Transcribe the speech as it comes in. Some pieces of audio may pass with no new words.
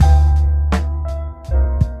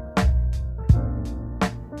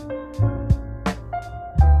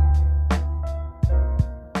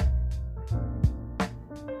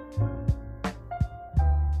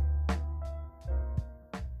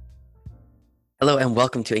Hello and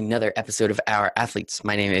welcome to another episode of Our Athletes.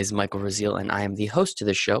 My name is Michael Raziel and I am the host to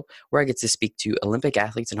this show where I get to speak to Olympic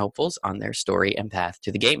athletes and hopefuls on their story and path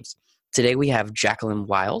to the games. Today we have Jacqueline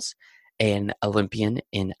Wiles, an Olympian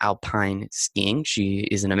in alpine skiing. She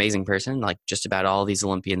is an amazing person, like just about all these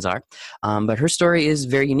Olympians are. But her story is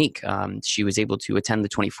very unique. She was able to attend the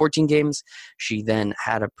 2014 games. She then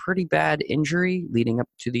had a pretty bad injury leading up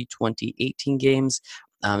to the 2018 games.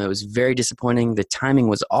 It was very disappointing. The timing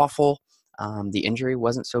was awful. The injury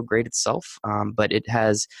wasn't so great itself, but it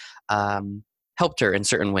has helped her in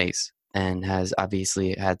certain ways and has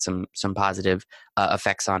obviously had some positive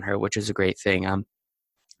effects on her, which is a great thing.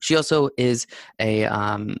 She also is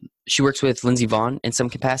she works with Lindsey Vonn in some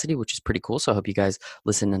capacity, which is pretty cool. So I hope you guys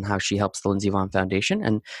listen and how she helps the Lindsey Vonn Foundation.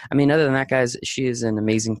 And I mean, other than that, guys, she is an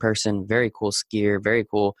amazing person, very cool skier, very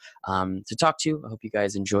cool to talk to. I hope you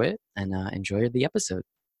guys enjoy it and enjoy the episode.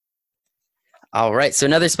 All right, so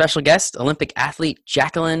another special guest, Olympic athlete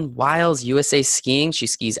Jacqueline Wiles, USA Skiing. She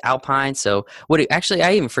skis alpine. So, actually,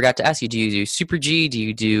 I even forgot to ask you: do you do Super G? Do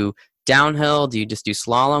you do downhill? Do you just do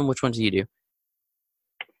slalom? Which one do you do?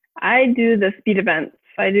 I do the speed events.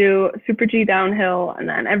 I do Super G downhill, and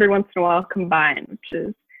then every once in a while combined, which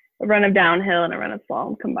is a run of downhill and a run of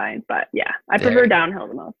slalom combined. But yeah, I prefer downhill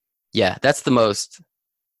the most. Yeah, that's the most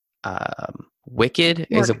wicked.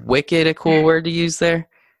 Is a wicked a cool word to use there?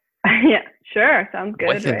 Yeah, sure. Sounds good.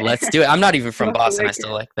 Wicked, right? let's do it. I'm not even from Boston. I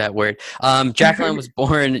still like that word. Jacqueline was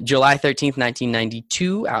born July 13th,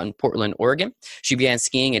 1992, out in Portland, Oregon. She began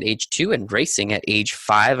skiing at age 2 and racing at age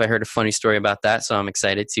 5. I heard a funny story about that, so I'm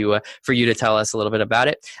excited for you to tell us a little bit about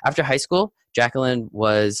it. After high school, Jacqueline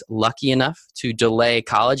was lucky enough to delay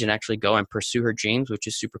college and actually go and pursue her dreams, which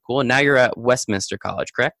is super cool. And now you're at Westminster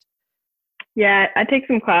College, correct? Yeah, I take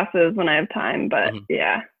some classes when I have time, but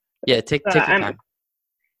yeah. Yeah, take your time.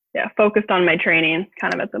 Yeah, focused on my training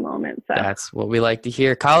kind of at the moment. So that's what we like to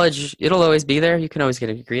hear. College, it'll always be there. You can always get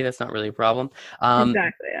a degree. That's not really a problem.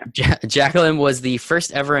 Exactly. Yeah. Jacqueline was the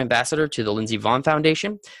first ever ambassador to the Lindsey Vonn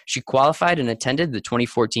Foundation. She qualified and attended the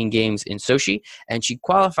 2014 games in Sochi, and she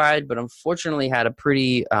qualified, but unfortunately had a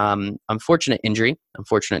pretty unfortunate injury.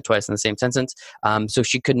 Unfortunate twice in the same sentence. So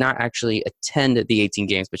she could not actually attend the 18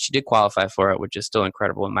 games, but she did qualify for it, which is still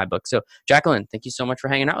incredible in my book. So, Jacqueline, thank you so much for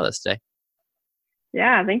hanging out with us today.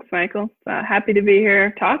 Yeah, thanks, Michael. Happy to be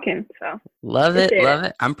here talking. So love it.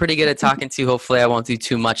 I'm pretty good at talking too. Hopefully, I won't do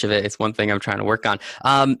too much of it. It's one thing I'm trying to work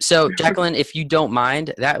on. So, Jacqueline, if you don't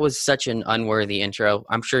mind, that was such an unworthy intro.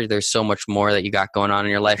 I'm sure there's so much more that you got going on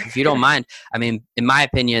in your life. If you don't mind, I mean, in my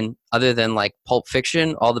opinion, other than like Pulp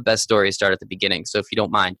Fiction, all the best stories start at the beginning. So, if you don't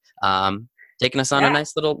mind, taking us on a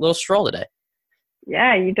nice little stroll today.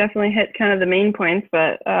 Yeah, you definitely hit kind of the main points.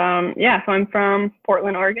 But so I'm from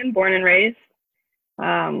Portland, Oregon, born and raised.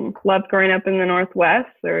 Loved growing up in the Northwest.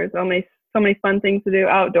 There's only so many fun things to do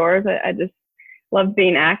outdoors. I just loved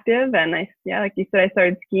being active. And like you said, I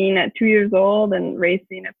started skiing at 2 years old and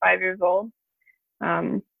racing at 5 years old.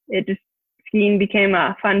 Skiing became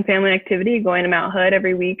a fun family activity, going to Mount Hood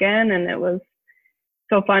every weekend. And it was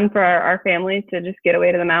so fun for our family to just get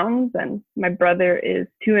away to the mountains. And my brother is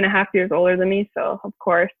 2.5 years older than me. So of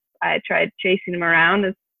course I tried chasing him around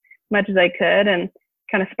as much as I could, and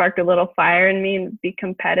kind of sparked a little fire in me and be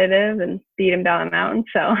competitive and beat him down the mountain.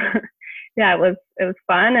 So yeah, it was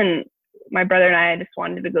fun. And my brother and I just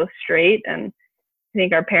wanted to go straight. And I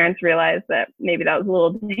think our parents realized that maybe that was a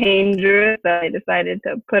little dangerous. So they decided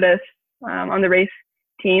to put us on the race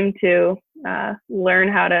team to learn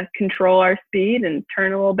how to control our speed and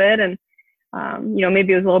turn a little bit. And,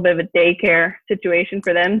 maybe it was a little bit of a daycare situation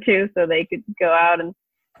for them too. So they could go out and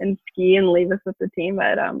ski and leave us with the team.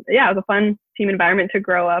 But it was a fun team environment to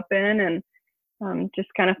grow up in, and just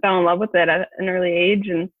kind of fell in love with it at an early age,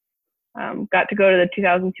 and got to go to the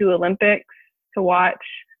 2002 Olympics to watch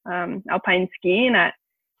alpine skiing at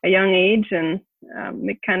a young age. And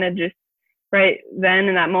it kind of just right then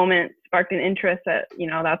in that moment sparked an interest that,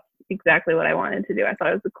 that's exactly what I wanted to do. I thought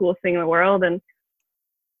it was the coolest thing in the world. And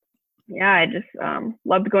yeah, I just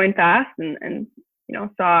loved going fast and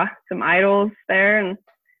saw some idols there. And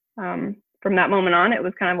from that moment on, it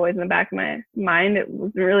was kind of always in the back of my mind. It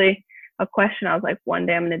was really a question. I was like, one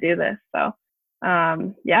day I'm going to do this. So,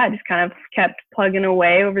 I just kind of kept plugging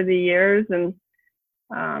away over the years. And,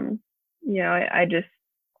 I just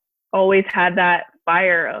always had that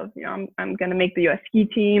fire of, I'm going to make the US ski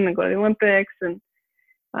team and go to the Olympics, and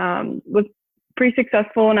was pretty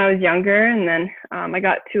successful when I was younger. And then I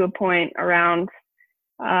got to a point around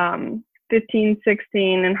 15,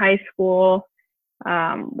 16 in high school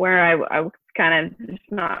where I was kind of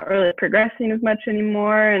just not really progressing as much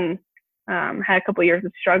anymore, and had a couple of years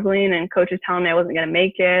of struggling, and coaches telling me I wasn't going to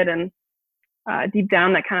make it. And deep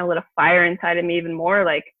down that kind of lit a fire inside of me even more.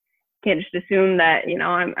 Like, can't just assume that,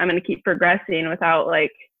 I'm going to keep progressing without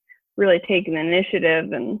like really taking the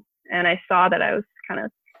initiative. And I saw that I was kind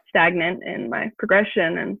of stagnant in my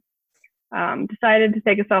progression, and decided to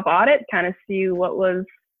take a self audit, kind of see what was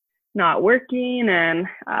not working, and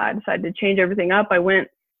decided to change everything up. I went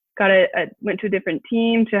to a different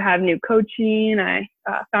team to have new coaching. I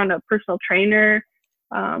found a personal trainer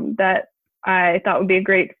that I thought would be a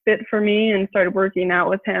great fit for me, and started working out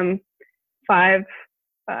with him 5-6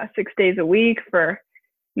 days a week for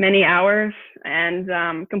many hours, and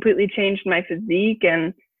completely changed my physique,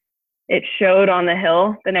 and it showed on the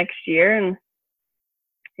hill the next year. And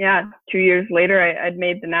yeah, 2 years later, I'd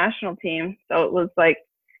made the national team. So it was like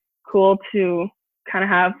cool to kind of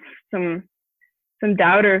have some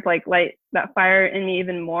doubters like light that fire in me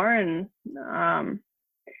even more. And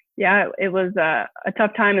yeah, it was a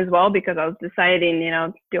tough time as well, because I was deciding,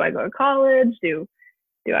 do I go to college? Do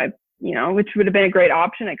I, which would have been a great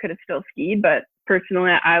option. I could have still skied, but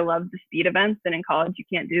personally, I love the speed events, and in college you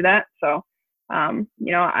can't do that. So,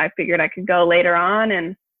 I figured I could go later on,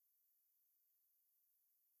 and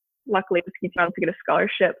luckily the ski team was to get a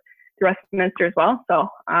scholarship to Westminster as well. So,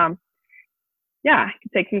 yeah, I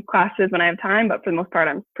can take some classes when I have time, but for the most part,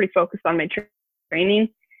 I'm pretty focused on my training.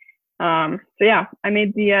 So yeah, I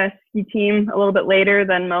made the ski team a little bit later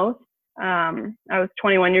than most. I was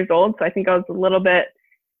 21 years old, so I think I was a little bit,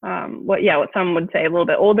 what some would say a little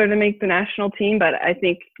bit older to make the national team. But I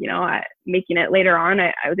think, making it later on,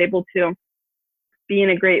 I was able to be in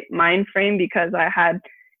a great mind frame, because I had,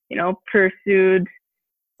 pursued,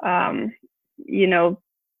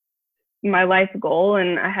 my life goal,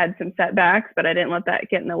 and I had some setbacks, but I didn't let that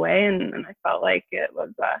get in the way. And I felt like it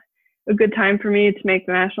was a good time for me to make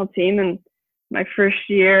the national team. And my first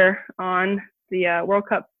year on the World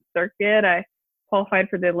Cup circuit, I qualified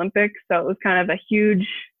for the Olympics. So it was kind of a huge,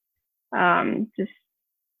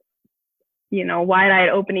 wide-eyed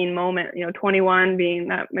opening moment, 21 being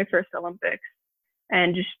my first Olympics,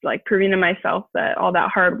 and just like proving to myself that all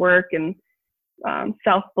that hard work and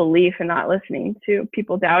self-belief and not listening to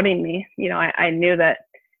people doubting me, I knew that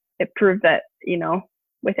it proved that,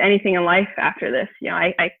 with anything in life after this,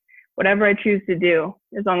 I whatever I choose to do,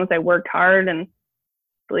 as long as I worked hard and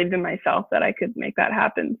believed in myself, that I could make that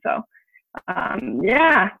happen. So,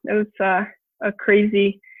 yeah, it was a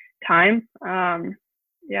crazy time.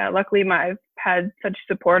 Yeah, luckily I've had such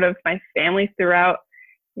support of my family throughout,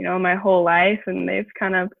 my whole life, and they've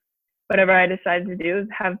kind of, whatever I decided to do,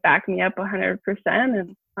 have backed me up 100%.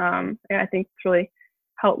 And yeah, I think it's really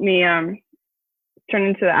helped me turn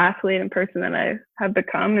into the athlete and person that I have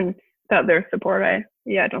become. And without their support, I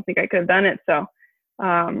don't think I could have done it. So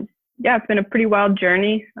yeah, it's been a pretty wild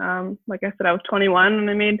journey. Like I said, I was 21 when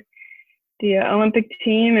I made the Olympic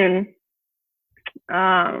team, and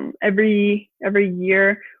every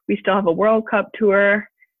year we still have a World Cup tour,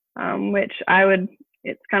 which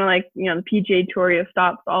it's kind of like, the PGA Tour,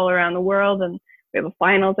 stops all around the world, and we have a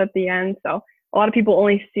finals at the end. So a lot of people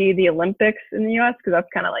only see the Olympics in the US, because that's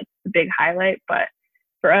kind of like the big highlight. But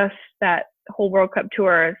for us, that whole World Cup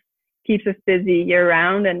tour keeps us busy year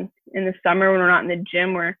round. And in the summer, when we're not in the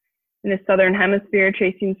gym, we're in the southern hemisphere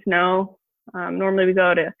chasing snow. Normally we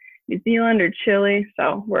go to New Zealand or Chile.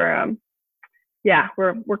 So we're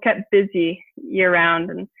kept busy year round.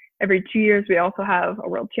 And every 2 years, we also have a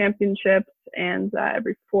World Championships, and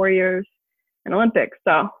every 4 years, an Olympics.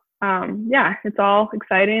 So, yeah, it's all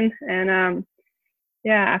exciting. And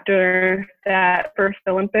yeah, after that first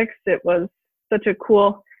Olympics, it was such a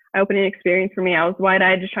cool eye-opening experience for me. I was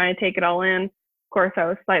wide-eyed, just trying to take it all in. Of course, I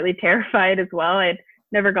was slightly terrified as well. I'd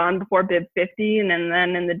never gone before bib 50, and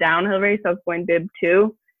then in the downhill race, I was going bib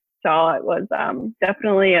 2. So it was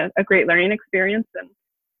definitely a great learning experience. And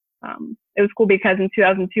it was cool because in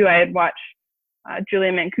 2002, I had watched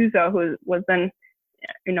Julia Mancuso, who was then,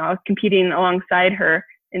 I was competing alongside her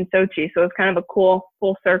in Sochi. So it was kind of a cool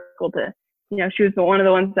full circle to, she was one of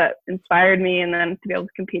the ones that inspired me, and then to be able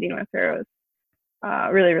to competing with her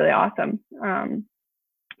was really, really awesome.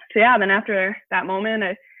 So yeah, then after that moment,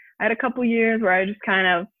 I had a couple years where I just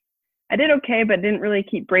I did okay, but didn't really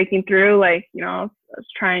keep breaking through like, I was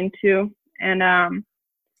trying to, and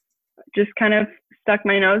just kind of stuck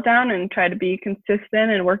my nose down and tried to be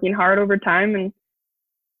consistent and working hard over time. And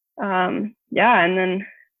yeah, and then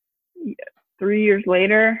 3 years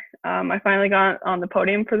later, I finally got on the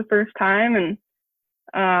podium for the first time, and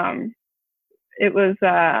it was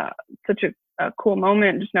such a cool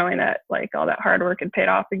moment, just knowing that like all that hard work had paid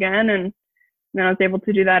off again. And then I was able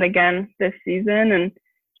to do that again this season, and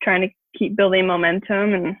trying to keep building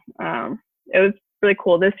momentum. And it was really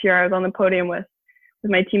cool. This year I was on the podium with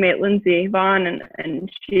with my teammate Lindsey Vaughn,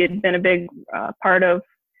 and she had been a big part of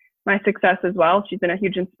my success as well. She's been a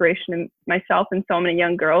huge inspiration to myself and so many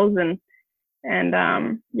young girls, and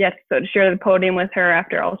yes, so to share the podium with her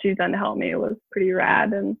after all she's done to help me was pretty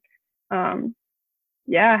rad. And and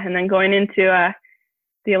then going into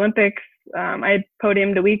the Olympics, I had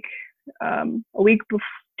podiumed 2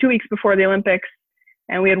 weeks before the Olympics,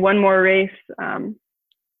 and we had one more race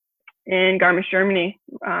in Garmisch, Germany,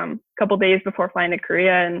 a couple days before flying to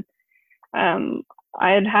Korea. And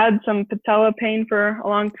I had some patella pain for a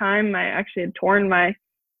long time. I actually had torn my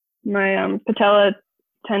patella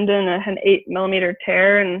tendon. I had an 8 mm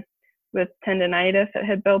tear, and with tendonitis that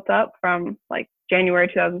had built up from like January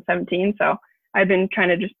 2017. So I've been trying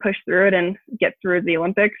to just push through it and get through the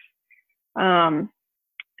Olympics. Garmisch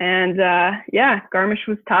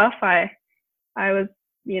was tough. I was,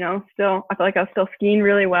 still, I felt like I was still skiing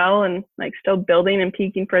really well and like still building and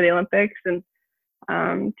peaking for the Olympics, and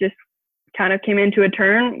just kind of came into a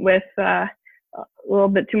turn with a little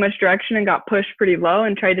bit too much direction and got pushed pretty low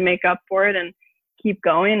and tried to make up for it and keep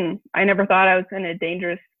going. I never thought I was in a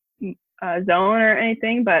dangerous zone or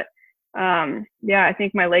anything, but I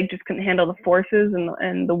think my leg just couldn't handle the forces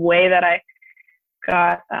and the way that I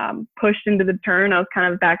got pushed into the turn. I was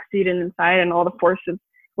kind of backseated inside, and all the forces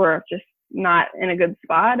were just not in a good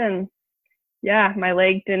spot. And my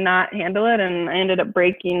leg did not handle it, and I ended up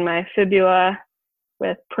breaking my fibula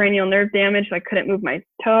with peroneal nerve damage. So I couldn't move my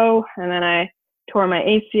toe, and then I tore my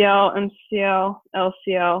ACL, MCL,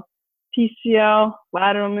 LCL, PCL,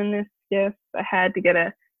 lateral meniscus. I had to get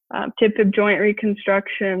a tib joint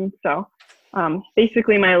reconstruction. So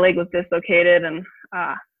basically my leg was dislocated, and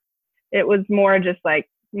it was more just like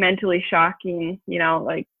mentally shocking,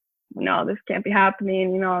 like, no, this can't be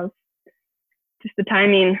happening. Just the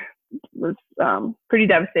timing was pretty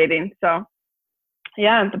devastating. So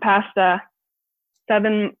the past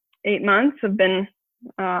 7-8 months have been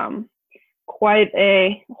quite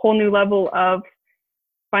a whole new level of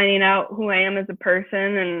finding out who I am as a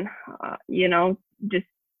person, and just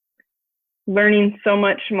learning so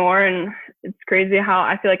much more. And it's crazy how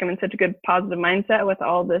I feel like I'm in such a good positive mindset with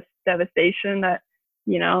all this devastation that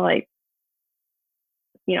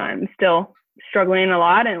I'm still struggling a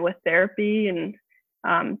lot, and with therapy, and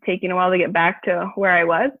taking a while to get back to where I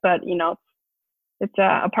was. But it's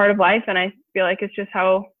a part of life, and I feel like it's just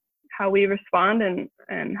how we respond and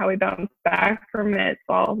how we bounce back from it. It's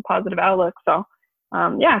all a positive outlook. So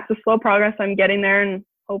it's a slow progress. I'm getting there, and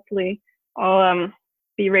hopefully I'll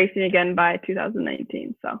be racing again by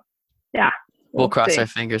 2019. So we'll cross our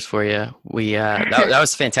fingers for you. We that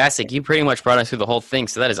was fantastic. You pretty much brought us through the whole thing,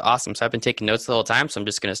 so that is awesome. So I've been taking notes the whole time, so I'm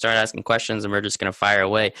just going to start asking questions, and we're just going to fire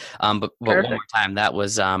away. But one more time, that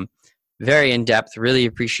was very in depth. Really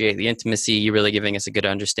appreciate the intimacy. You really giving us a good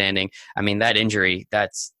understanding. I mean, that injury,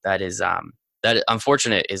 that is that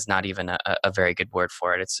unfortunate is not even a very good word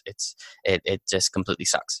for it. It just completely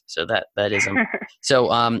sucks. So that is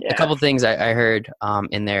so a couple things I heard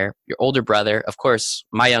in there. Your older brother, of course,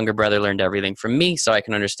 my younger brother learned everything from me, so I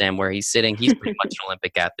can understand where he's sitting. He's pretty much an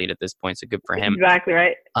Olympic athlete at this point, so good for him. Exactly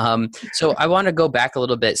right. So I want to go back a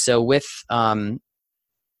little bit. So with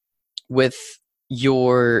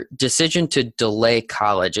your decision to delay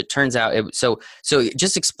college, it turns out so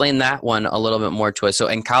just explain that one a little bit more to us. So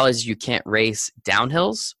in college you can't race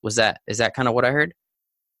downhills. Is that kind of what I heard?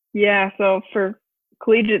 Yeah, so for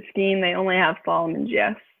collegiate skiing they only have slalom and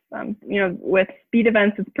GS. With speed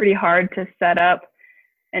events it's pretty hard to set up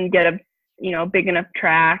and get a big enough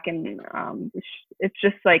track, and it's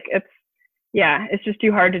just like it's just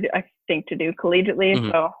too hard to do, I think, to do collegiately.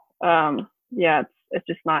 Mm-hmm. So it's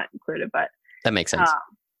just not included, but that makes sense.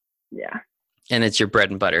 And it's your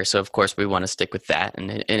bread and butter. So of course we want to stick with that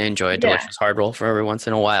and enjoy a delicious hard roll for every once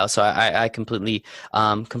in a while. So I completely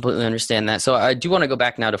understand that. So I do want to go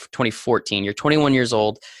back now to 2014. You're 21 years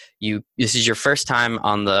old. This is your first time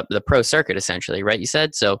on the pro circuit, essentially, right? You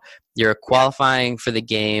said, so you're qualifying for the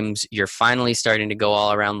games. You're finally starting to go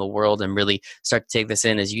all around the world and really start to take this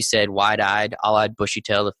in, as you said, wide-eyed, I'll add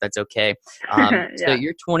bushy-tailed if that's okay. So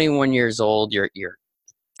you're 21 years old. You're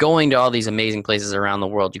going to all these amazing places around the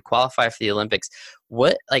world. You qualify for the Olympics.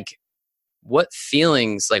 What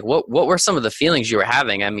feelings, what were some of the feelings you were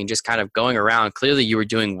having? I mean, just kind of going around, clearly you were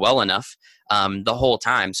doing well enough the whole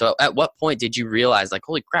time. So at what point did you realize,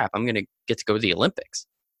 holy crap, I'm going to get to go to the Olympics?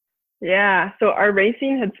 Yeah. So our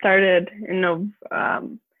racing had started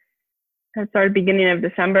beginning of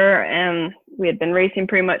December, and we had been racing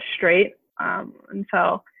pretty much straight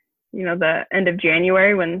until, the end of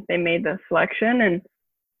January when they made the selection. And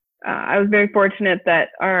I was very fortunate that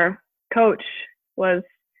our coach was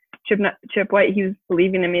Chip White, he was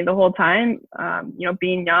believing in me the whole time.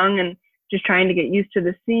 Being young and just trying to get used to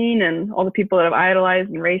the scene and all the people that I've idolized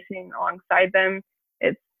and racing alongside them.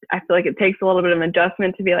 I feel like it takes a little bit of an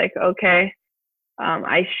adjustment to be like, okay,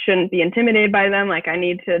 I shouldn't be intimidated by them. Like I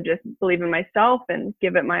need to just believe in myself and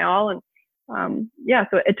give it my all. And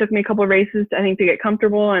so it took me a couple of races, I think, to get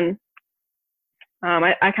comfortable. And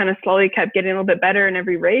I kind of slowly kept getting a little bit better in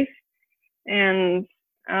every race. And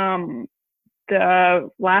the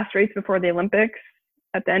last race before the Olympics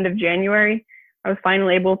at the end of January, I was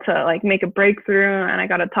finally able to like make a breakthrough, and I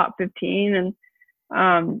got a top 15. And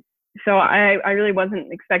so I really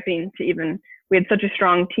wasn't expecting to even, we had such a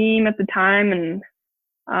strong team at the time, and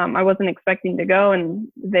I wasn't expecting to go, and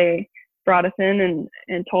they brought us in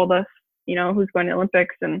and told us, who's going to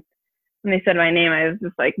Olympics. And when they said my name, I was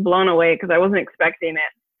just like blown away because I wasn't expecting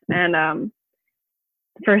it. And the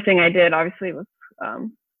first thing I did obviously was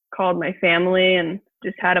called my family and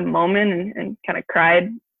just had a moment and kind of cried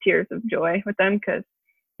tears of joy with them because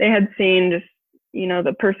they had seen just,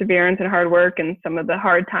 the perseverance and hard work and some of the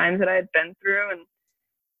hard times that I had been through.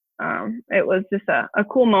 And it was just a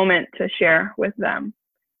cool moment to share with them.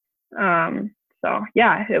 It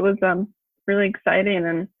was really exciting.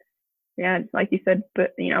 And yeah, like you said,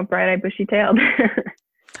 but bright-eyed, bushy-tailed.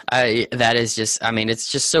 That is just,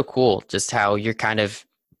 it's just so cool just how you're kind of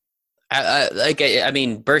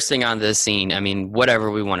bursting onto the scene.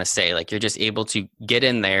 Whatever we want to say, like you're just able to get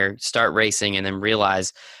in there, start racing, and then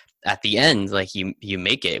realize at the end, like you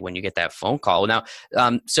make it when you get that phone call. Now,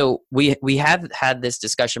 so we have had this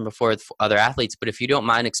discussion before with other athletes, but if you don't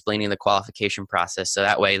mind explaining the qualification process, so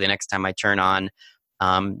that way the next time I turn on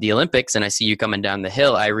the Olympics and I see you coming down the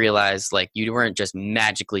hill, I realize like you weren't just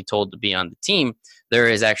magically told to be on the team. There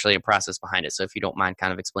is actually a process behind it. So if you don't mind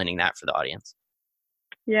kind of explaining that for the audience.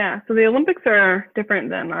 Yeah, so the Olympics are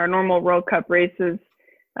different than our normal World Cup races,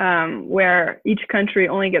 where each country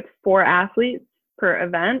only gets 4 athletes per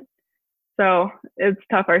event. So it's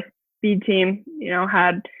tough. Our speed team,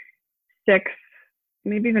 had 6,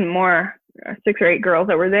 maybe even more, 6 or 8 girls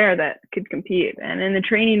that were there that could compete. And in the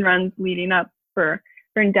training runs leading up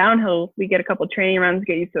during downhill, we get a couple of training runs,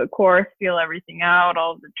 get used to the course, feel everything out,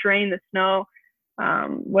 all the terrain, the snow,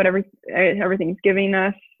 whatever everything's giving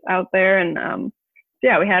us out there. And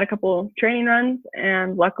we had a couple training runs,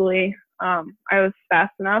 and luckily I was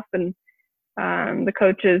fast enough, and the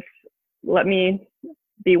coaches let me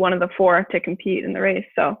be one of the 4 to compete in the race.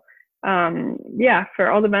 So for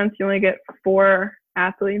all the events, you only get 4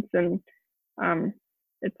 athletes, and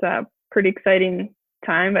it's a pretty exciting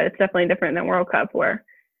time, but it's definitely different than World Cup where,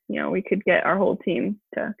 we could get our whole team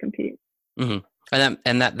to compete. Mm-hmm.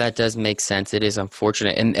 And that does make sense. It is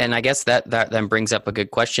unfortunate. And I guess that then brings up a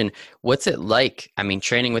good question. What's it like?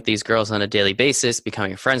 Training with these girls on a daily basis,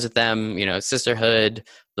 becoming friends with them, sisterhood,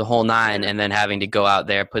 the whole 9, and then having to go out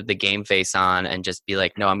there, put the game face on and just be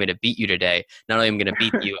like, no, I'm going to beat you today. Not only am I going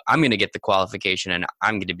to beat you, I'm going to get the qualification, and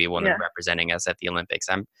I'm going to be one representing us at the Olympics.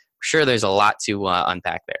 I'm sure there's a lot to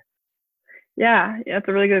unpack there. Yeah, it's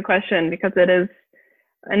a really good question because it is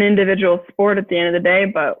an individual sport at the end of the day,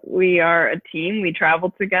 but we are a team. We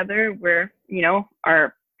travel together. We're,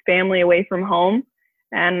 our family away from home.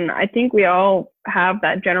 And I think we all have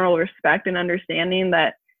that general respect and understanding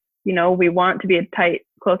that, we want to be a tight,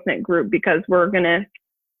 close-knit group because we're going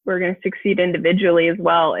to succeed individually as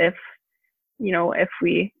well if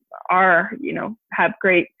we are, have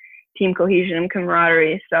great team cohesion and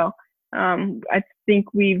camaraderie. So I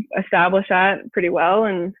think we've established that pretty well,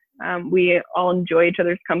 and we all enjoy each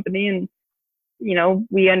other's company, and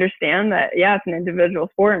we understand that it's an individual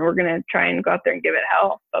sport, and we're going to try and go out there and give it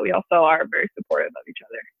hell, but we also are very supportive of each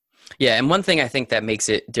other. Yeah, and one thing I think that makes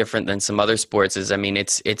it different than some other sports is,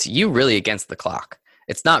 it's you really against the clock.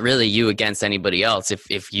 It's not really you against anybody else.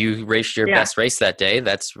 If you race your best race that day,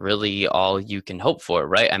 that's really all you can hope for,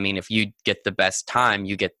 right? If you get the best time,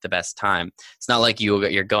 you get the best time. It's not like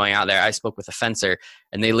you're going out there. I spoke with a fencer,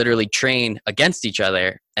 and they literally train against each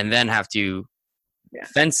other and then have to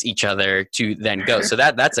fence each other to then go. So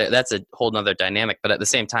that's a whole nother dynamic. But at the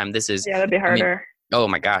same time, this is that'd be harder. Oh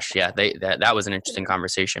my gosh, yeah, that was an interesting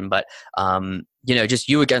conversation. But just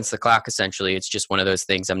you against the clock. Essentially, it's just one of those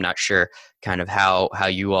things. I'm not sure kind of how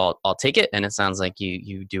you all take it, and it sounds like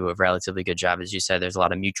you do a relatively good job, as you said. There's a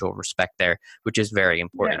lot of mutual respect there, which is very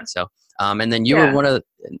important. So, and then you were one of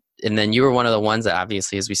the ones that,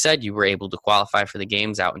 obviously, as we said, you were able to qualify for the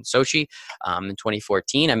games out in Sochi in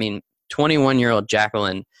 2014. 21-year-old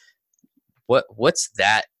Jacqueline, what's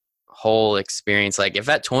that whole experience like? If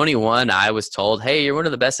at 21 I was told, hey, you're one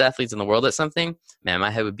of the best athletes in the world at something, man, my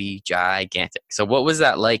head would be gigantic. So what was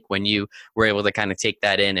that like when you were able to kind of take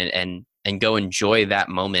that in and go enjoy that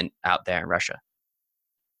moment out there in Russia?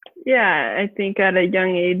 Yeah, I think at a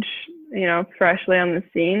young age, freshly on the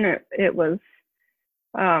scene, it was,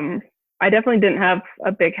 I definitely didn't have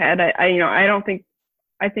a big head.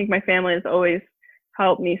 I think my family has always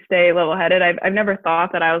helped me stay level headed. I've never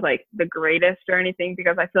thought that I was like the greatest or anything,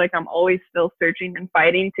 because I feel like I'm always still searching and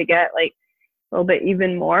fighting to get like a little bit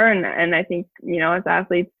even more. And I think, as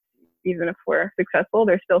athletes, even if we're successful,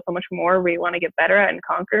 there's still so much more we want to get better at and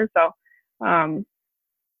conquer. So,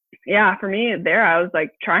 yeah, for me there, I was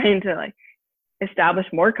like trying to like establish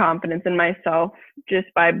more confidence in myself just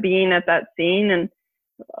by being at that scene, and,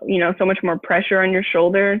 so much more pressure on your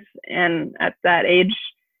shoulders. And at that age,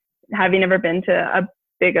 having never been to a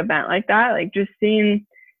big event like that, like just seeing,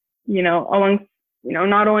 amongst,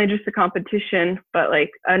 not only just the competition, but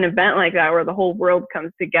like an event like that where the whole world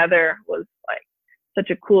comes together was like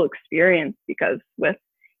such a cool experience, because with,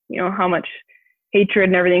 how much hatred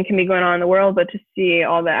and everything can be going on in the world, but to see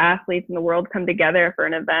all the athletes in the world come together for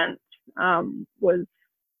an event was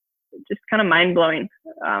just kind of mind blowing.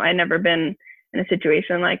 I'd never been in a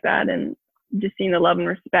situation like that, and just seeing the love and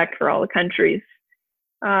respect for all the countries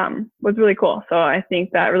was really cool. So I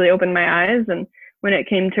think that really opened my eyes. And when it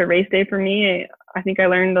came to race day for me, I think I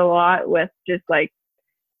learned a lot with just like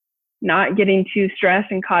not getting too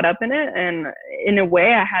stressed and caught up in it. And in a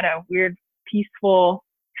way, I had a weird peaceful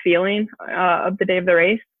feeling of the day of the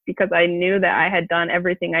race, because I knew that I had done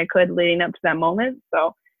everything I could leading up to that moment.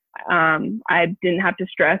 So I didn't have to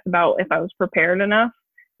stress about if I was prepared enough.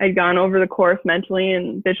 I'd gone over the course mentally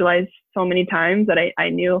and visualized so many times that I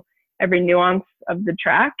knew every nuance of the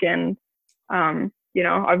track. And,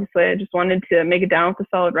 obviously I just wanted to make it down with a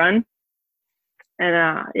solid run. And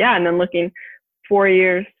and then looking 4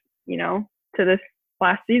 years, to this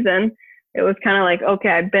last season, it was kind of like, okay,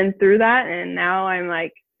 I've been through that, and now I'm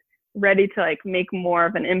like ready to like make more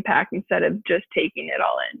of an impact instead of just taking it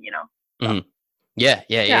all in, So. Mm-hmm. Yeah.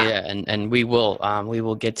 And we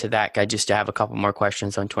will get to that. I just have a couple more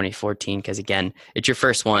questions on 2014, because again, it's your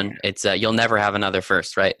first one. It's you'll never have another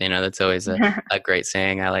first, right? That's always a great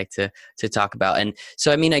saying I like to talk about. And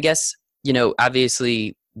so, I mean, I guess,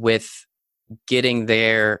 obviously with getting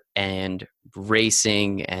there and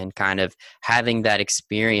racing and kind of having that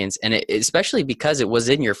experience, and especially because it was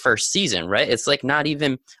in your first season, right? It's like not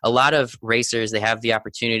even a lot of racers, they have the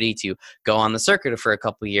opportunity to go on the circuit for a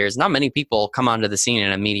couple of years. Not many people come onto the scene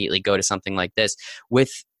and immediately go to something like this.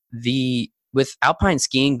 With alpine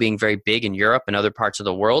skiing being very big in Europe and other parts of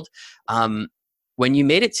the world, when you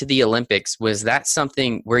made it to the Olympics, was that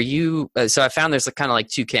something where you so I found there's kind of like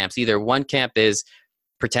two camps. Either one camp is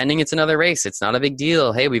pretending it's another race. It's not a big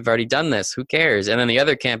deal. Hey, we've already done this. Who cares? And then the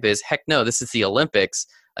other camp is, heck no, this is the Olympics.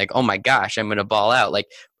 Like, oh my gosh, I'm going to ball out. Like,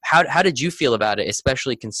 how did you feel about it,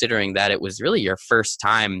 especially considering that it was really your first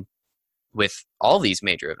time with all these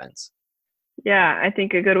major events? Yeah, I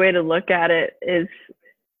think a good way to look at it is,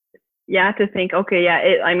 to think, okay,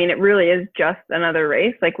 it really is just another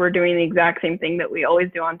race. Like, we're doing the exact same thing that we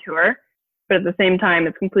always do on tour, but at the same time,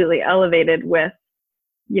 it's completely elevated with,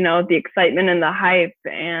 the excitement and the hype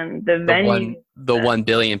and the venue. The 1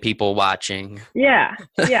 billion people watching. Yeah.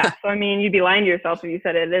 So, I mean, you'd be lying to yourself if you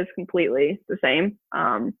said it is completely the same.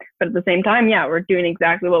 But at the same time, we're doing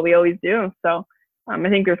exactly what we always do. So I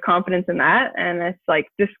think there's confidence in that. And it's like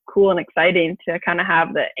just cool and exciting to kind of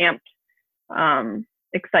have the amped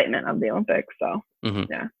excitement of the Olympics. So,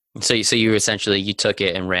 yeah. So you essentially, you took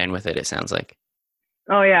it and ran with it, it sounds like.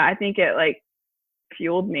 Oh, yeah. I think it like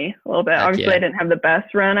fueled me a little bit. Obviously, I didn't have the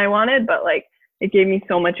best run I wanted, but like it gave me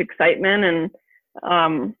so much excitement, and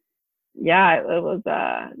it was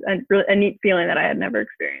a neat feeling that I had never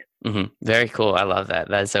experienced. Very cool. I love that.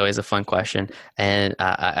 That's always a fun question, and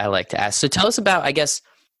I like to ask. So tell us about, I guess,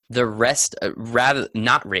 the rest, rather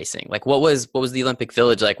not racing. Like, what was the Olympic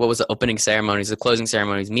Village like? What was the opening ceremonies, the closing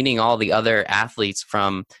ceremonies, meeting all the other athletes,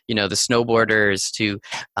 from the snowboarders to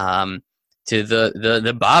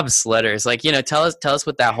the bobsledders? Like, tell us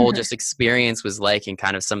what that whole just experience was like, and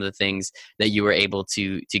kind of some of the things that you were able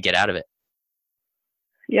to get out of it.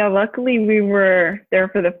 Yeah, luckily we were there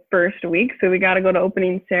for the first week, so we got to go to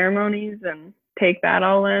opening ceremonies and take that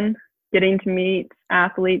all in. Getting to meet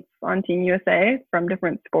athletes on Team USA from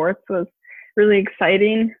different sports was really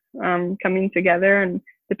exciting. Coming together and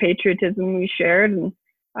the patriotism we shared, and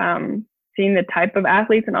seeing the type of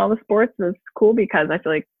athletes in all the sports was cool, because I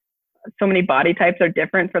feel like so many body types are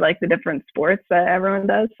different for like the different sports that everyone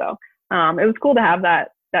does. So it was cool to have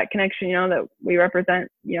that connection, that we represent,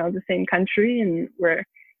 the same country, and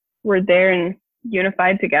we're there and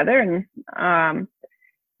unified together. And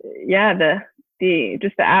the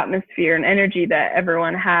just the atmosphere and energy that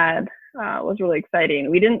everyone had was really exciting.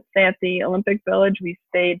 We didn't stay at the Olympic Village. We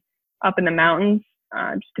stayed up in the mountains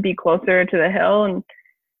just to be closer to the hill.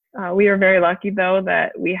 And we were very lucky, though,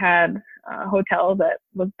 that we had a hotel that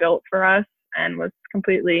was built for us and was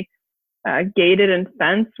completely gated and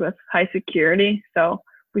fenced with high security. So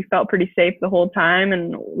we felt pretty safe the whole time.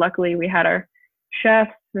 And luckily, we had our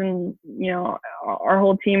chefs and, our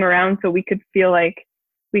whole team around, so we could feel like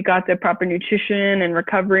we got the proper nutrition and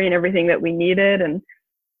recovery and everything that we needed. And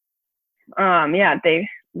they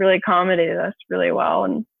really accommodated us really well.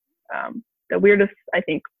 And the weirdest, I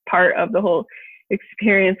think, part of the whole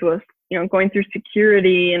experience was, going through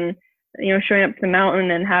security and, showing up to the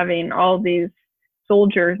mountain and having all these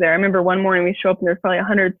soldiers there. I remember one morning we show up and there's probably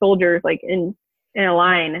 100 soldiers like in a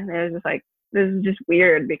line. And it was just like, this is just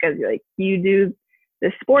weird, because like you do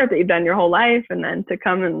this sport that you've done your whole life, and then to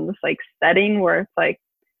come in this like setting where it's like,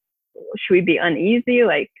 should we be uneasy?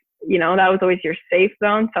 Like, that was always your safe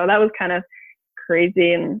zone. So that was kind of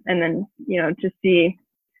crazy. And then, to see,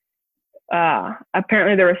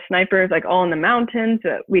 apparently there were snipers like all in the mountains.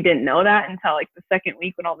 We didn't know that until like the second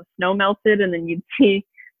week when all the snow melted, and then you'd see,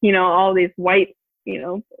 all these white,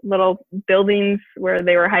 little buildings where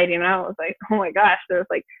they were hiding out. It was like, oh my gosh, there was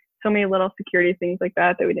like so many little security things like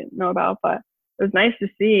that we didn't know about. But it was nice to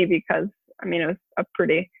see, because it was a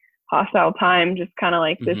pretty hostile time, just kind of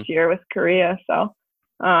like this year with Korea. So,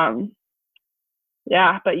 but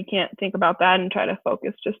you can't think about that and try to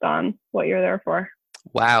focus just on what you're there for.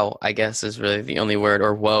 Wow, I guess is really the only word,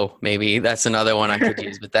 or whoa, maybe that's another one I could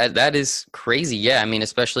use. But that is crazy. Yeah,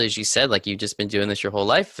 especially as you said, like you've just been doing this your whole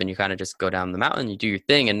life, and you kind of just go down the mountain, you do your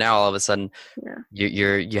thing, and now all of a sudden,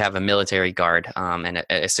 you have a military guard and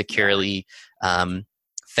a securely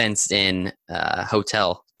fenced in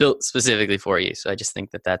hotel built specifically for you. So I just think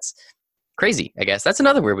that's crazy. I guess that's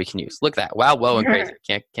another word we can use. Look at that. Wow, whoa, and crazy.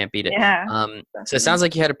 Can't beat it. Yeah. So it sounds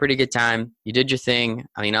like you had a pretty good time. You did your thing.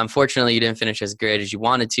 Unfortunately, you didn't finish as great as you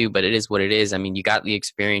wanted to, but it is what it is. You got the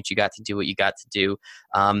experience. You got to do what you got to do.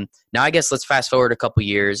 Now, I guess let's fast forward a couple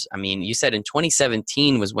years. You said in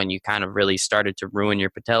 2017 was when you kind of really started to ruin your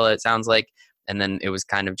patella, it sounds like. And then it was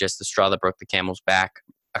kind of just the straw that broke the camel's back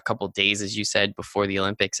a couple days, as you said, before the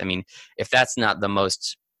Olympics. If that's not the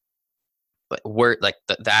most the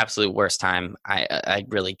absolute worst time, I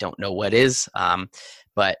really don't know what is.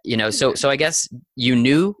 But so I guess you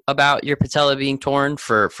knew about your patella being torn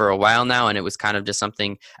for a while now, and it was kind of just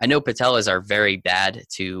something. I know patellas are very bad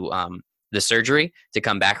to the surgery to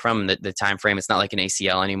come back from. The time frame, it's not like an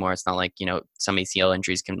ACL anymore. It's not like some ACL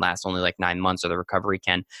injuries can last only like 9 months, or the recovery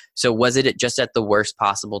can. So was it just at the worst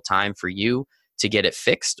possible time for you to get it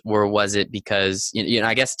fixed, or was it because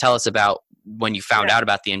I guess tell us about when you found out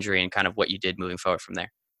about the injury and kind of what you did moving forward from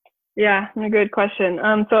there? Yeah, a good question.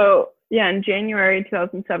 So in January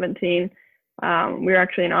 2017, we were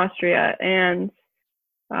actually in Austria, and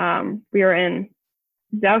we were in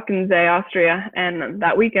Zauchensee, Austria, and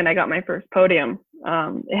that weekend I got my first podium.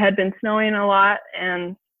 It had been snowing a lot,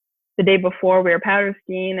 and the day before we were powder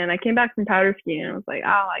skiing, and I came back from powder skiing and I was like,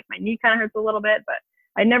 like my knee kind of hurts a little bit, but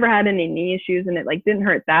I never had any knee issues, and it like didn't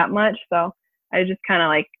hurt that much. So I just kind of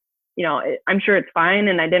like, I'm sure it's fine.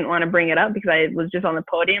 And I didn't want to bring it up because I was just on the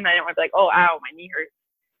podium. I didn't want to be like, oh, ow, my knee hurts.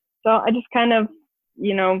 So I just kind of,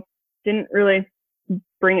 didn't really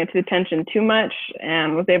bring it to attention too much,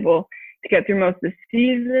 and was able to get through most of the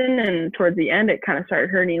season. And towards the end, it kind of started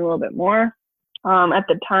hurting a little bit more. At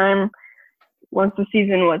the time, once the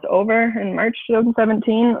season was over in March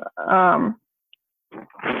 2017,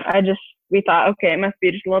 we thought, okay, it must be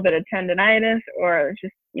just a little bit of tendonitis, or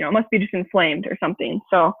just, it must be just inflamed or something.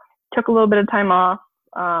 So took a little bit of time off.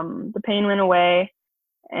 The pain went away.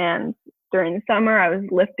 And during the summer, I was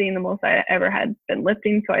lifting the most I ever had been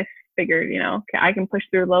lifting. So I figured, okay, I can push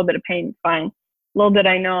through a little bit of pain. It's fine. Little did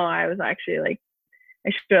I know, I was actually like,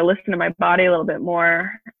 I should have listened to my body a little bit more.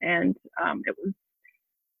 And it was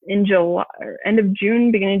in July, or end of June,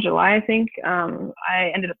 beginning of July, I think.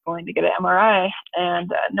 I ended up going to get an MRI and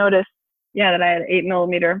noticed, that I had an 8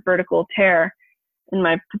 millimeter vertical tear in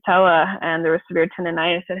my patella, and there was severe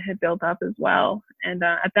tendonitis that had built up as well. And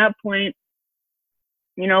at that point,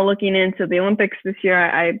 looking into the Olympics this year,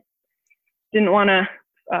 I didn't want to,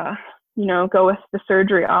 go with the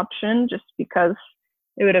surgery option, just because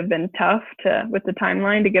it would have been tough with the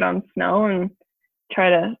timeline to get on snow and try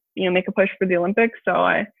to, make a push for the Olympics. So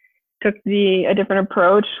I took a different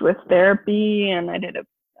approach with therapy, and I did a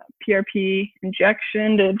PRP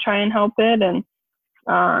injection to try and help it. And it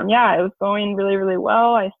was going really, really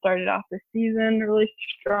well. I started off the season really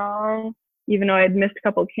strong, even though I had missed a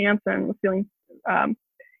couple of camps, and was feeling,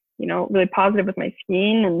 really positive with my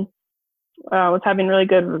skiing, and was having really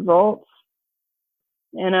good results.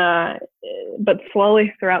 And but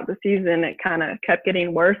slowly throughout the season, it kind of kept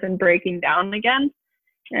getting worse and breaking down again.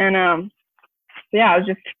 And so yeah, I was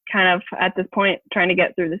just kind of at this point trying to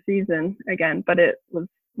get through the season again, but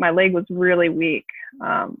my leg was really weak.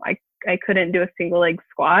 I couldn't do a single leg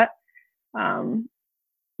squat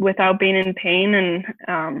without being in pain,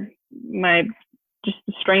 and my just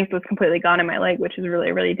the strength was completely gone in my leg, which is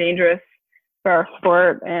really, really dangerous for our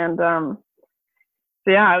sport. And so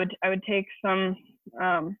yeah, I would take some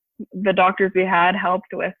the doctors we had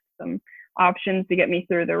helped with some options to get me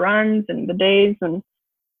through the runs and the days, and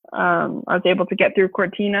I was able to get through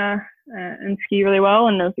Cortina and ski really well,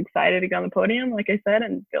 and I was excited to go on the podium, like I said,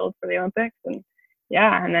 and build for the Olympics. And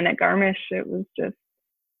yeah, and then at Garmisch, it was just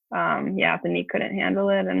yeah, the knee couldn't handle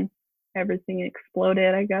it, and everything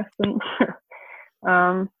exploded, I guess. And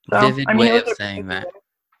so Vivid I mean, way of saying that.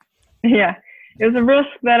 Yeah, it was a risk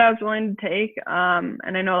that I was willing to take. And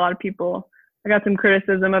I know a lot of people, I got some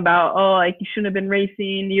criticism about, oh, like you shouldn't have been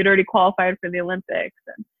racing. You'd already qualified for the Olympics.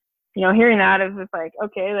 And, you know, hearing that is just like,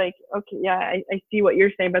 okay, yeah, I see what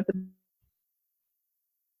you're saying. But at the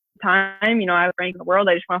time, you know, I was ranked in the world.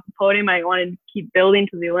 I just went off the podium. I wanted to keep building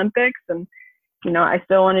to the Olympics. And, you know, I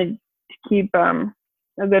still wanted to keep a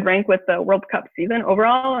good rank with the World Cup season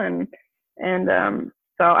overall. And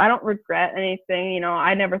so I don't regret anything. You know,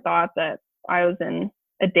 I never thought that I was in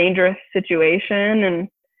a dangerous situation,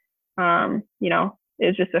 and you know, it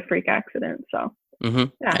was just a freak accident. So yeah,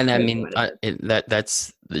 and I mean,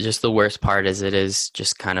 that's just the worst part, is it is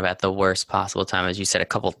just kind of at the worst possible time, as you said, a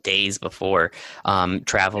couple days before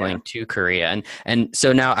traveling to Korea. And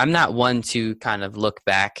so now I'm not one to kind of look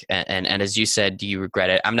back and as you said, do you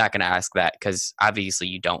regret it? I'm not going to ask that, because obviously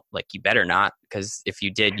you don't. Like, you better not, because if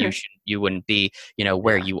you did, you wouldn't be, you know,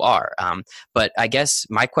 where you are. But I guess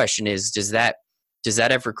my question is, does that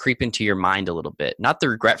ever creep into your mind a little bit? Not the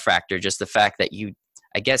regret factor, just the fact that you,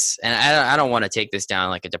 I guess, and I don't want to take this down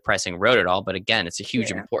like a depressing road at all, but again, it's a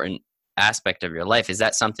huge, important aspect of your life. Is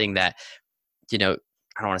that something that, you know,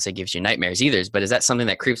 I don't want to say gives you nightmares either, but is that something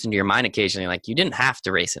that creeps into your mind occasionally? Like, you didn't have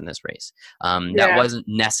to race in this race. That wasn't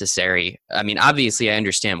necessary. I mean, obviously I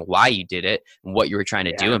understand why you did it and what you were trying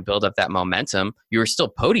to do and build up that momentum. You were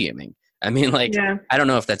still podiuming. I mean, like, I don't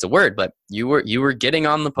know if that's a word, but you were getting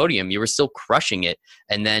on the podium. You were still crushing it.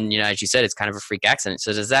 And then, you know, as you said, it's kind of a freak accident.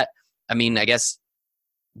 So does that, I mean, I guess,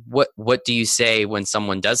 what do you say when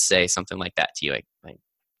someone does say something like that to you? Like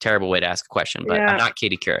terrible way to ask a question, but I'm not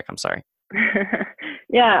Katie Couric. I'm sorry.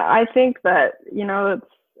 Yeah, I think that, you know,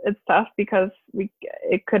 it's tough because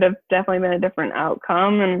it could have definitely been a different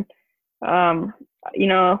outcome. And, you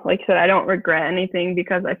know, like I said, I don't regret anything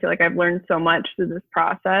because I feel like I've learned so much through this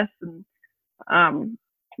process. And,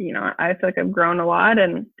 you know, I feel like I've grown a lot.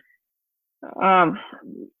 And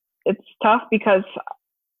it's tough because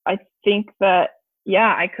I think that,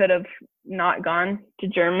 yeah, I could have not gone to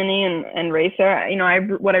Germany and race there. You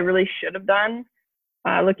know, what I really should have done,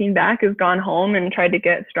 looking back, is gone home and tried to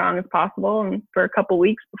get as strong as possible, and for a couple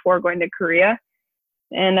weeks before going to Korea.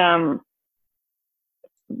 And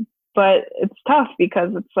but it's tough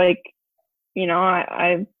because it's like, you know,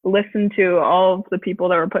 I listened to all of the people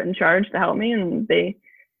that were put in charge to help me, and they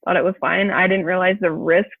thought it was fine. I didn't realize the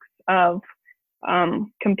risks of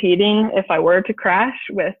competing if I were to crash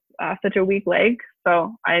with such a weak leg.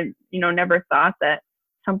 So I, you know, never thought that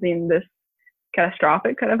something this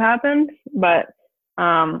catastrophic could have happened. But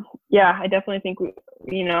yeah, I definitely think,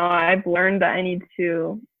 you know, I've learned that I need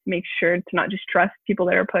to make sure to not just trust people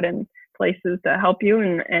that are put in places to help you,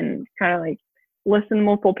 and kind of like listen to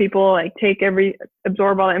multiple people, like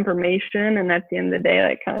absorb all the information, and at the end of the day,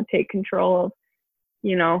 like kind of take control of,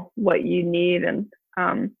 you know, what you need. And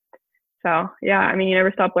so yeah, I mean, you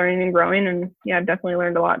never stop learning and growing, and yeah, I've definitely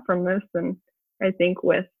learned a lot from this. And I think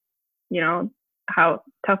with, you know, how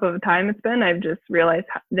tough of a time it's been, I've just realized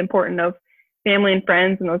the importance of family and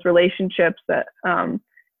friends and those relationships that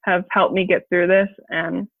have helped me get through this.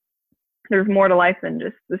 And there's more to life than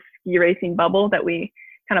just the ski racing bubble that we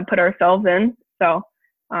kind of put ourselves in. So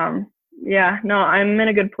yeah, no, I'm in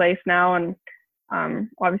a good place now. And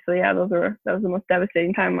obviously, yeah, that was the most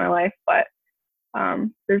devastating time of my life, but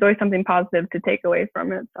there's always something positive to take away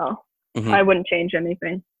from it. So I wouldn't change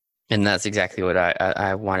anything. And that's exactly what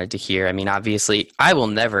I wanted to hear. I mean, obviously, I will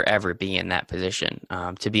never, ever be in that position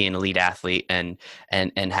to be an elite athlete and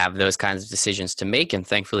have those kinds of decisions to make. And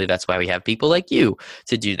thankfully, that's why we have people like you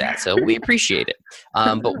to do that. So we appreciate it.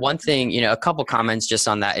 But one thing, you know, a couple comments just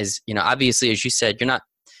on that is, you know, obviously, as you said,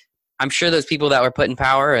 I'm sure those people that were put in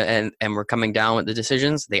power and were coming down with the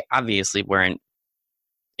decisions, they obviously weren't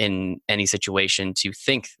in any situation to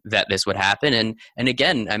think that this would happen. And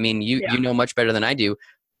again, I mean, you know much better than I do.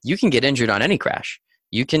 You can get injured on any crash.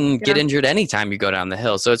 you can get Yeah. injured anytime you go down the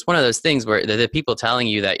hill. So it's one of those things where the people telling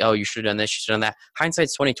you that, oh, you should have done this, you should have done that.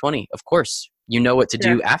 Hindsight's 2020. Of course, you know what to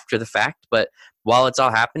Yeah. do after the fact, but while it's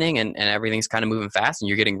all happening and everything's kind of moving fast and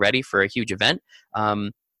you're getting ready for a huge event,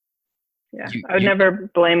 Yeah. you, I would you, never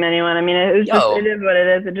blame anyone. I mean, it yo, is what it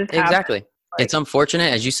is. It just happened. exactly. Like, It's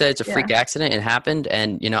unfortunate. As you said, it's a yeah. freak accident. It happened.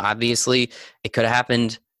 And, obviously it could have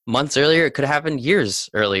happened months earlier. It could have happened years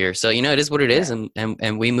earlier. So, it is what it is. Yeah.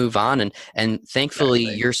 And we move on. And thankfully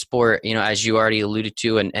Exactly. your sport, as you already alluded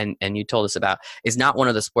to and you told us about, is not one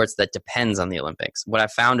of the sports that depends on the Olympics. What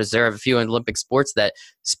I've found is there are a few Olympic sports that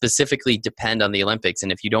specifically depend on the Olympics.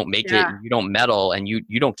 And if you don't make it, Yeah. you don't medal and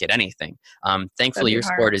you don't get anything. That'd Thankfully be your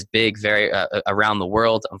hard. sport is big, very around the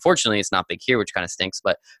world. Unfortunately, it's not big here, which kind of stinks,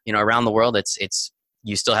 but around the world, it's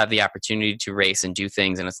you still have the opportunity to race and do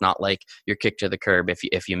things, and it's not like you're kicked to the curb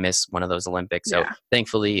if you miss one of those Olympics. So Yeah.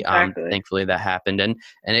 thankfully, Exactly. thankfully that happened, and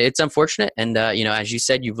it's unfortunate. And as you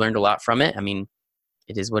said, you've learned a lot from it. I mean,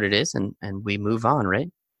 it is what it is, and we move on, right?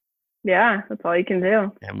 Yeah. That's all you can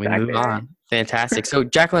do. And we Exactly move right. on. Fantastic. So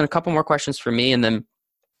Jacqueline, a couple more questions for me, and then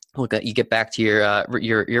we'll get back to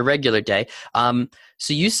your regular day. So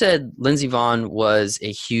you said Lindsey Vonn was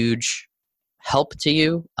a huge help to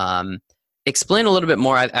you. Explain a little bit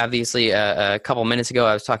more. Obviously, a couple minutes ago,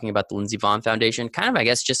 I was talking about the Lindsey Vonn Foundation. Kind of, I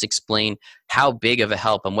guess, just explain how big of a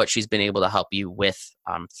help and what she's been able to help you with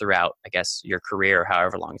throughout, I guess, your career, or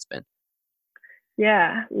however long it's been.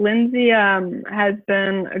 Yeah. Lindsay has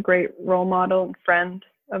been a great role model and friend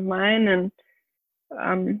of mine. And,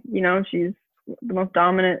 she's the most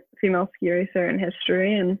dominant female ski racer in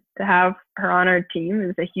history. And to have her on our team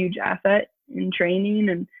is a huge asset in training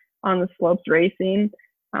and on the slopes racing.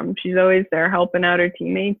 She's always there helping out her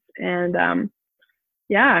teammates. And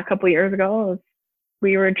a couple of years ago,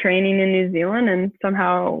 we were training in New Zealand, and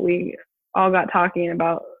somehow we all got talking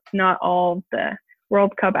about not all the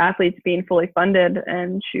World Cup athletes being fully funded,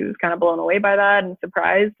 and she was kind of blown away by that and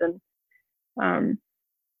surprised. And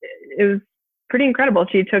it was pretty incredible.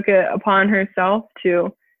 She took it upon herself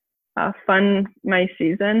to fund my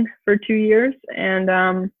season for 2 years and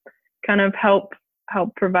kind of help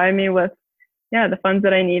provide me with the funds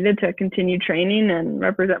that I needed to continue training and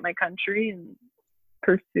represent my country and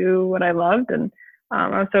pursue what I loved. And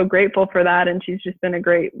I was so grateful for that. And she's just been a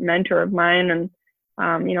great mentor of mine. And,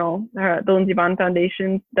 the Lindsey Vonn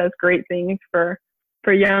Foundation does great things for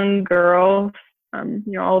young girls,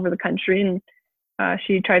 all over the country. And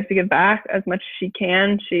she tries to give back as much as she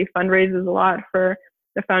can. She fundraises a lot for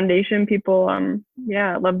the foundation. People,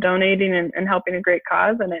 love donating and helping a great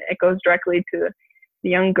cause. And it goes directly to the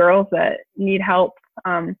young girls that need help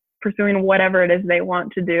pursuing whatever it is they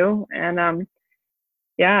want to do. And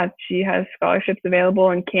she has scholarships available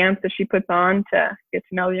and camps that she puts on to get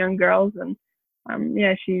to know the young girls. And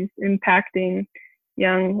she's impacting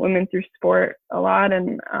young women through sport a lot.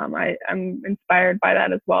 And I'm inspired by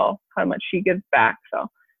that as well, how much she gives back. So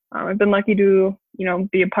I've been lucky to,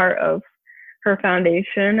 be a part of her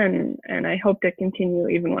foundation, and I hope to continue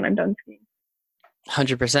even when I'm done skiing.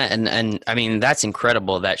 100%. And I mean, that's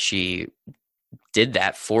incredible that she did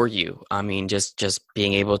that for you. I mean, just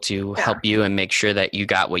being able to help you and make sure that you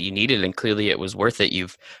got what you needed. And clearly it was worth it.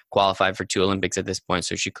 You've qualified for 2 Olympics at this point.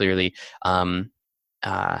 So she clearly,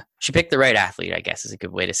 she picked the right athlete, I guess is a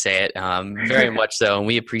good way to say it. Very much so. And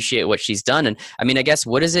we appreciate what she's done. And I mean, I guess,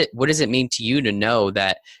 what does it mean to you to know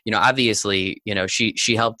that, obviously,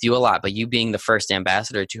 she helped you a lot, but you being the first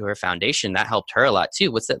ambassador to her foundation, that helped her a lot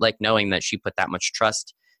too. What's it like knowing that she put that much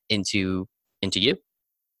trust into you?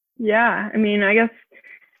 Yeah. I mean, I guess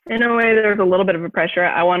in a way there was a little bit of a pressure.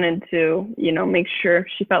 I wanted to, make sure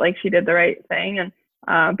she felt like she did the right thing.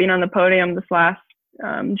 And being on the podium this last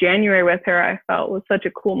January with her, I felt was such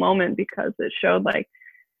a cool moment because it showed like,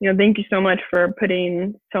 thank you so much for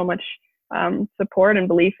putting so much support and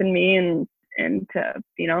belief in me and to,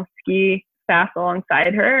 ski fast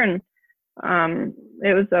alongside her. And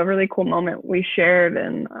it was a really cool moment we shared.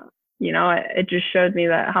 And, it just showed me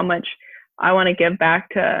that how much I want to give back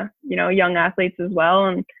to, young athletes as well.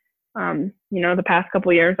 And, the past couple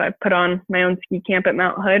of years, I've put on my own ski camp at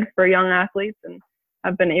Mount Hood for young athletes, and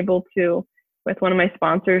I've been able to, with one of my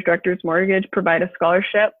sponsors, Directors Mortgage, provide a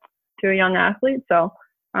scholarship to a young athlete. So,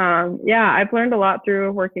 I've learned a lot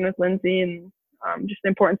through working with Lindsay, and just the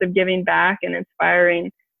importance of giving back and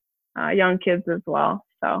inspiring young kids as well.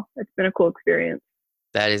 So it's been a cool experience.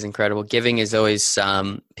 That is incredible. Giving is always,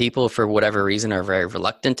 people for whatever reason are very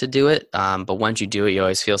reluctant to do it. But once you do it, you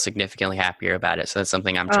always feel significantly happier about it. So that's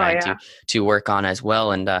something I'm trying to work on as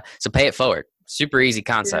well. And so pay it forward. super easy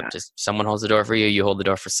Yeah. concept. Just someone holds the door for you, you hold the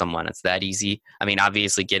door for someone. It's that easy. I mean,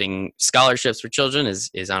 obviously getting scholarships for children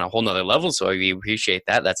is on a whole nother level. So we appreciate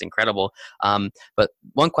that. That's incredible. But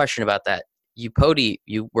one question about that,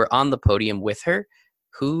 you were on the podium with her.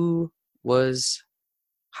 Who was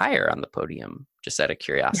higher on the podium? Just out of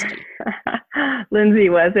curiosity. Lindsay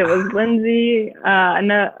was. It was Ah, Lindsay,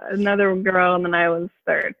 another girl, and then I was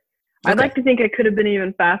third. I'd okay. like to think it could have been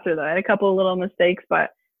even faster though. I had a couple of little mistakes, but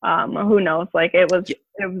who knows? Like I was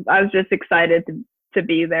just excited to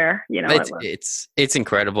be there. You know, it was. It's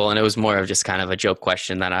incredible, and it was more of just kind of a joke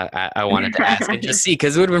question that I wanted to ask and just see,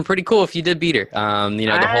 because it would have been pretty cool if you did beat her. The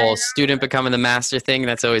I whole student becoming the master thing,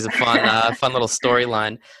 that's always a fun little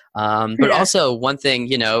storyline. But yeah. also one thing,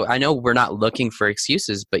 I know we're not looking for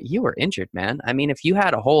excuses, but you were injured, man. I mean, if you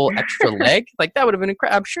had a whole extra leg, like that would have been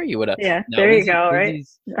incredible. I'm sure you would have. Yeah, No, there you go, right?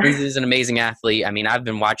 Lindsay's an amazing athlete. I mean, I've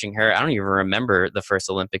been watching her. I don't even remember the first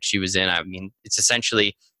Olympics she was in. I mean, it's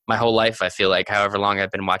essentially my whole life. I feel like however long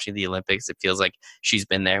I've been watching the Olympics, it feels like she's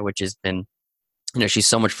been there, which has been, she's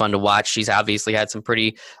so much fun to watch. She's obviously had some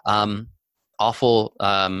pretty awful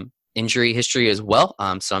injury history as well.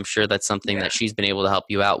 So I'm sure that's something Yeah, that she's been able to help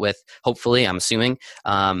you out with. Hopefully, I'm assuming.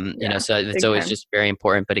 yeah, So it's big always time. just very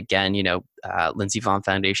important. But again, Lindsey Vonn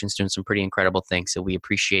Foundation's doing some pretty incredible things. So we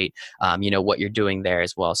appreciate, what you're doing there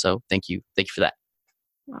as well. So thank you for that.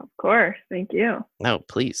 Of course, thank you. No,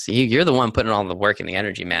 please. You're the one putting all the work and the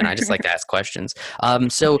energy, man. I just like to ask questions.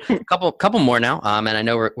 So couple more now. And I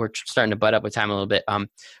know we're starting to butt up with time a little bit.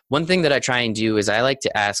 One thing that I try and do is I like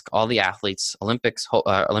to ask all the athletes, Olympic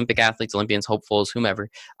athletes, Olympians, hopefuls, whomever,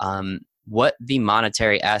 what the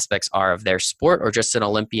monetary aspects are of their sport, or just an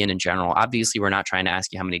Olympian in general. Obviously, we're not trying to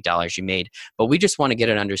ask you how many dollars you made, but we just want to get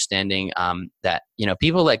an understanding that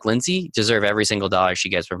people like Lindsay deserve every single dollar she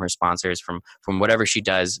gets from her sponsors, from whatever she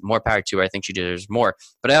does. More power to her. I think she deserves more,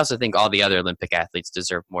 but I also think all the other Olympic athletes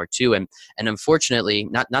deserve more too. And unfortunately,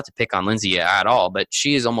 not to pick on Lindsay at all, but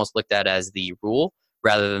she is almost looked at as the rule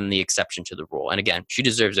rather than the exception to the rule. And again, she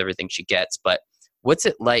deserves everything she gets. But what's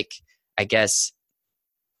it like, I guess,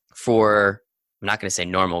 for, I'm not going to say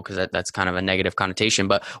normal because that's kind of a negative connotation,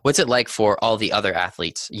 but what's it like for all the other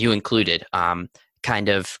athletes, you included, kind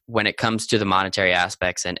of when it comes to the monetary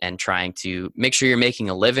aspects and trying to make sure you're making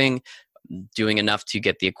a living, doing enough to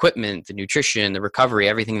get the equipment, the nutrition, the recovery,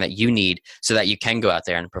 everything that you need so that you can go out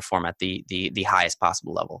there and perform at the highest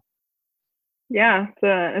possible level? Yeah,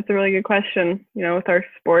 it's a really good question. With our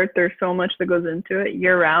sport, there's so much that goes into it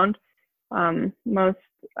year round. Most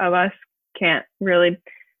of us can't really,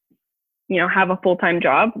 have a full-time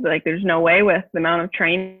job. Like there's no way with the amount of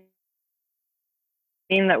training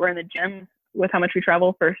that we're in the gym, with how much we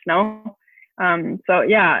travel for snow. So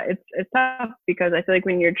yeah, it's tough because I feel like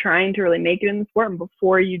when you're trying to really make it in the sport, and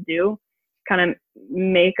before you do kind of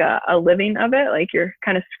make a living of it, like you're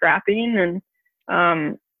kind of scrapping,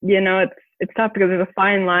 and it's tough because there's a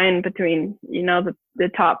fine line between the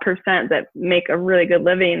top percent that make a really good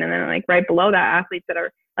living, and then like right below that, athletes that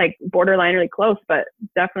are like borderline really close, but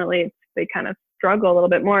definitely they kind of struggle a little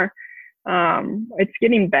bit more. It's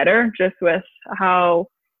getting better just with how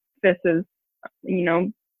this is,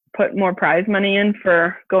 put more prize money in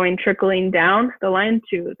for trickling down the line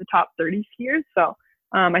to the top 30 skiers. So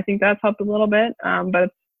I think that's helped a little bit, but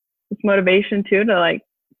it's motivation too to like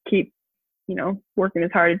keep working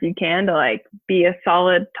as hard as you can to like be a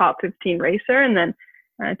solid top 15 racer, and then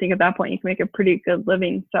I think at that point you can make a pretty good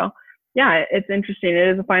living. So yeah, it's interesting. It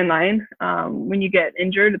is a fine line. When you get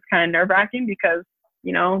injured, it's kind of nerve-wracking because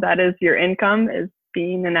that is your income, is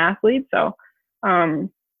being an athlete. So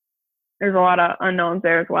there's a lot of unknowns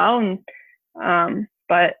there as well, and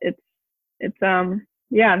but it's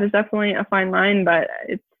yeah, there's definitely a fine line, but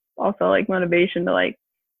it's also like motivation to like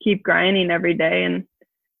keep grinding every day, and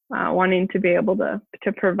wanting to be able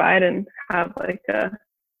to provide and have like a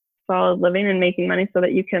solid living and making money so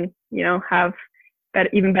that you can, have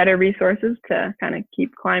even better resources to kind of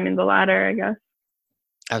keep climbing the ladder, I guess.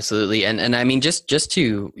 Absolutely. And I mean, just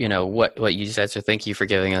to, what you said. So thank you for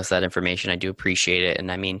giving us that information. I do appreciate it.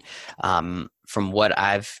 And I mean, from what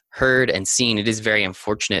I've heard and seen, it is very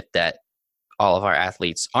unfortunate that all of our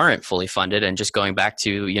athletes aren't fully funded. And just going back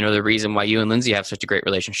to, the reason why you and Lindsay have such a great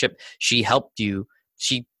relationship, she helped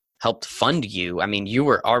fund you. I mean, you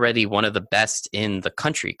were already one of the best in the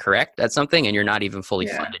country, correct? That's something, and you're not even fully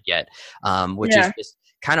Yeah. funded yet, which is Yeah. just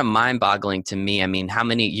kind of mind-boggling to me. I mean, how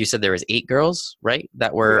many? You said there was 8 girls, right,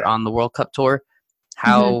 that were Yeah. on the World Cup tour. Mm-hmm.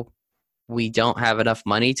 How? we don't have enough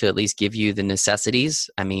money to at least give you the necessities.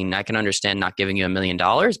 I mean, I can understand not giving you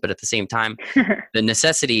 $1,000,000, but at the same time, the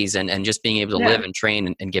necessities and just being able to Yeah, live and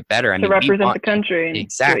train and get better. I to mean, we represent want the country and do what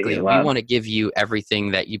exactly. you We love. want to give you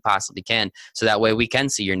everything that you possibly can, so that way we can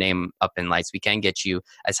see your name up in lights. We can get you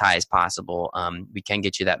as high as possible. We can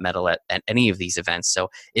get you that medal at any of these events. So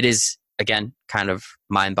it is, again, kind of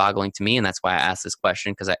mind-boggling to me, and that's why I asked this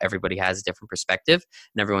question, because everybody has a different perspective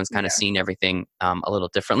and everyone's kind of Yeah. seen everything a little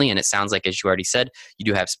differently. And it sounds like, as you already said, you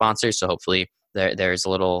do have sponsors, so hopefully there's a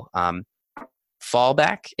little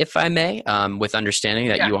fallback, if I may, with understanding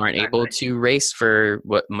that Yeah, you aren't able exactly. to race for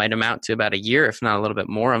what might amount to about a year, if not a little bit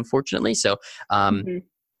more, unfortunately. So, Hmm.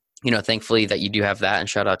 thankfully that you do have that, and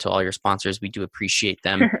shout out to all your sponsors. We do appreciate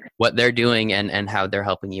them, what they're doing, and how they're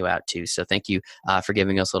helping you out too. So thank you for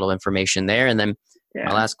giving us a little information there. And then my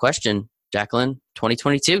Yeah. last question, Jacqueline,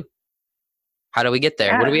 2022. How do we get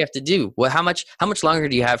there? What do we Yeah. have to do? How much longer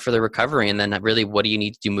do you have for the recovery? And then really, what do you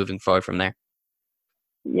need to do moving forward from there?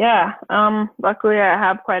 Yeah. Luckily I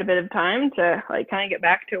have quite a bit of time to like kind of get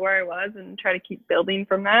back to where I was and try to keep building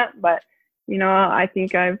from that. But, I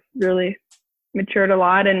think I've really matured a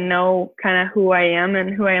lot and know kind of who I am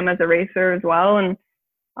and who I am as a racer as well, and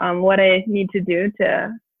what I need to do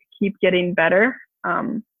to keep getting better.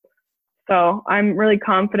 So I'm really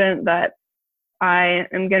confident that I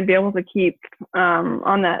am going to be able to keep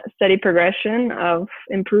on that steady progression of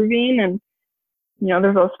improving. And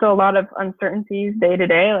there's still a lot of uncertainties day to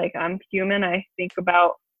day. Like, I'm human. I think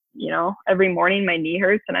about, every morning my knee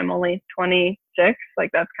hurts and I'm only 26.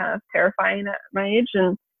 Like, that's kind of terrifying at my age.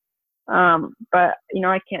 And, but,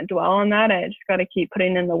 I can't dwell on that. I just got to keep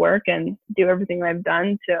putting in the work and do everything I've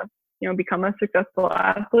done to, become a successful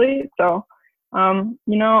athlete. So, I'm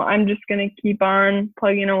just going to keep on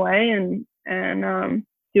plugging away and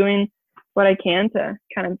doing what I can to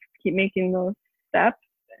kind of keep making those steps.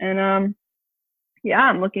 And, yeah,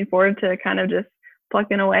 I'm looking forward to kind of just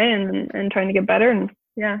plugging away and trying to get better. And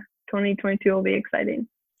yeah, 2022 will be exciting.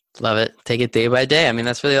 Love it. Take it day by day. I mean,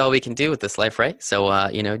 that's really all we can do with this life, right? So,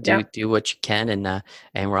 Yeah, do what you can and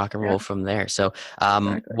rock and yeah, roll from there. So,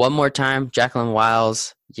 exactly. one more time, Jacqueline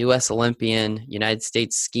Wiles, U.S. Olympian, United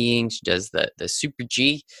States skiing. She does the Super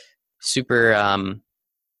G, super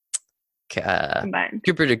Combined.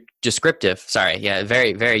 super descriptive. Sorry, yeah,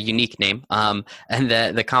 very very unique name. And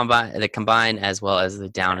the combine as well as the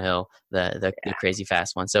downhill, the Yeah, crazy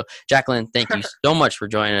fast one. So, Jacqueline, thank you so much for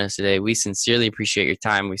joining us today. We sincerely appreciate your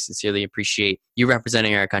time. We sincerely appreciate you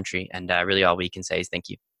representing our country, and really all we can say is thank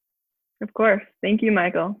you. of course. Thank you,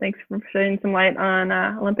 Michael. Thanks for shedding some light on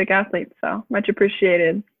Olympic athletes. So much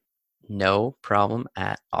appreciated. No problem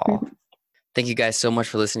at all. Thank you guys so much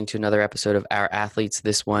for listening to another episode of Our Athletes,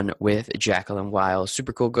 this one with Jacqueline Wiles.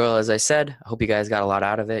 Super cool girl, as I said. I hope you guys got a lot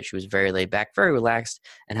out of it. She was very laid back, very relaxed,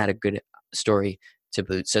 and had a good story to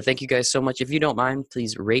boot. So thank you guys so much. If you don't mind,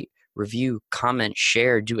 please rate, review, comment,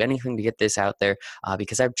 share, do anything to get this out there,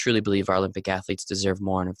 because I truly believe our Olympic athletes deserve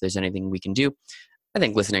more. And if there's anything we can do, I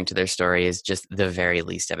think listening to their story is just the very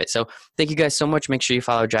least of it. So thank you guys so much. Make sure you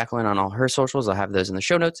follow Jacqueline on all her socials. I'll have those in the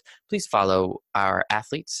show notes. Please follow our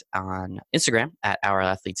athletes on Instagram at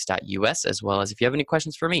ourathletes.us, as well as if you have any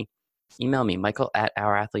questions for me, email me,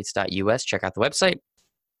 michael@ourathletes.us. Check out the website,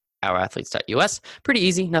 ourathletes.us. Pretty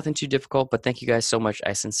easy, nothing too difficult, but thank you guys so much.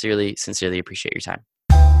 I sincerely, sincerely appreciate your time.